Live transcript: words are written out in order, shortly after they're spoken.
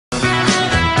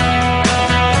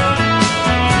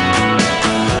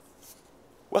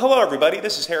Hello everybody,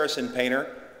 this is Harrison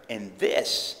Painter, and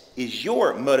this is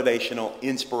your motivational,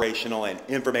 inspirational, and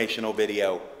informational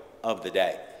video of the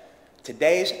day.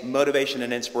 Today's motivation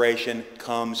and inspiration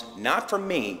comes not from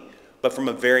me, but from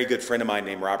a very good friend of mine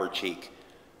named Robert Cheeke.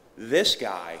 This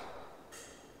guy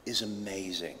is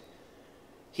amazing.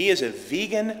 He is a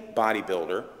vegan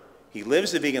bodybuilder. He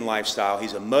lives the vegan lifestyle.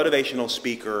 He's a motivational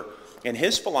speaker, and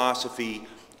his philosophy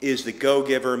is the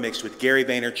go-giver mixed with Gary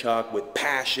Vaynerchuk, with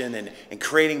passion and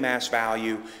creating mass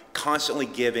value, constantly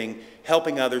giving,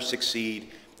 helping others succeed.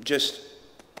 Just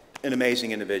an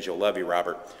amazing individual. Love you,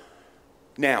 Robert.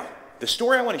 Now, the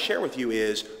story I want to share with you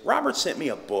is Robert sent me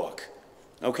a book,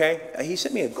 okay? He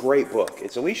sent me a great book.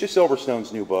 It's Alicia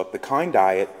Silverstone's new book, The Kind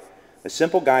Diet, A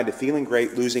Simple Guide to Feeling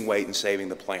Great, Losing Weight, and Saving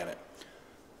the Planet.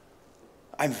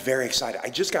 I'm very excited. I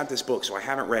just got this book, so I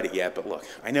haven't read it yet, but look,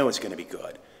 I know it's going to be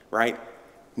good, right?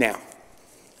 Now,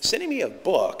 sending me a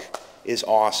book is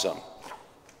awesome,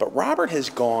 but Robert has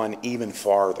gone even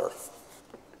farther.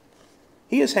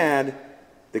 He has had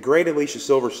the great Alicia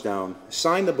Silverstone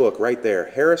sign the book right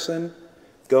there. Harrison,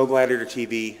 GoGladiator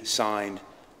TV, signed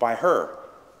by her.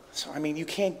 So, I mean, you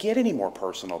can't get any more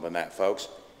personal than that, folks.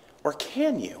 Or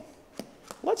can you?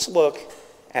 Let's look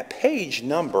at page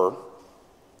number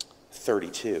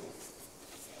 32.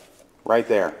 Right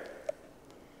there.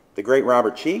 The great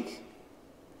Robert Cheeke.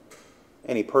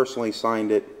 And he personally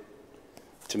signed it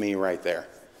to me right there.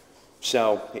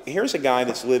 So here's a guy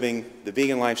that's living the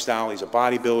vegan lifestyle. He's a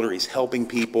bodybuilder. He's helping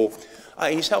people.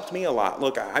 He's helped me a lot.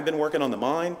 Look, I've been working on the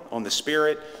mind, on the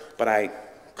spirit, but I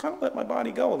kind of let my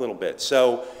body go a little bit.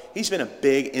 So he's been a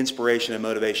big inspiration and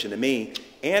motivation to me,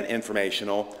 and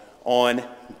informational on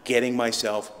getting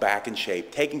myself back in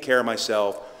shape, taking care of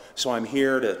myself. So I'm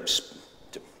here to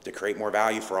create more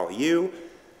value for all of you,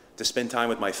 to spend time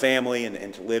with my family,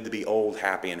 and to live to be old,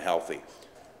 happy, and healthy.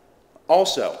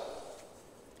 Also,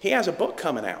 he has a book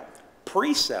coming out,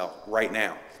 pre-sale right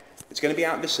now. It's going to be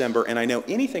out in December, and I know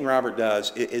anything Robert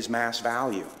does is mass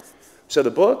value. So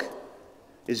the book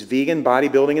is Vegan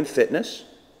Bodybuilding and Fitness.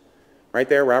 Right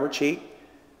there, Robert Cheeke.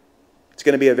 It's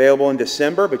going to be available in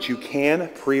December, but you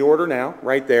can pre-order now,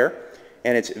 right there.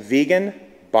 And it's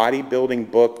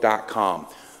veganbodybuildingbook.com.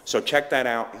 So check that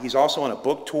out. He's also on a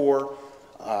book tour.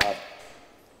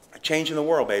 Changing the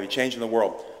world, baby, changing the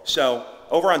world. So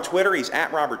over on Twitter, he's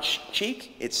at Robert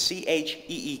Cheeke. It's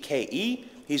C-H-E-E-K-E.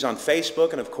 He's on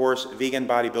Facebook, and of course,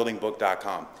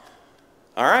 veganbodybuildingbook.com.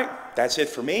 All right, that's it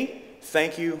for me.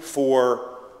 Thank you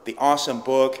for the awesome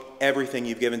book, everything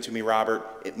you've given to me, Robert.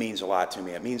 It means a lot to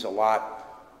me. It means a lot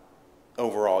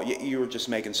overall. You were just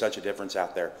making such a difference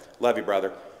out there. Love you,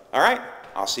 brother. All right,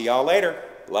 I'll see y'all later.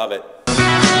 Love it.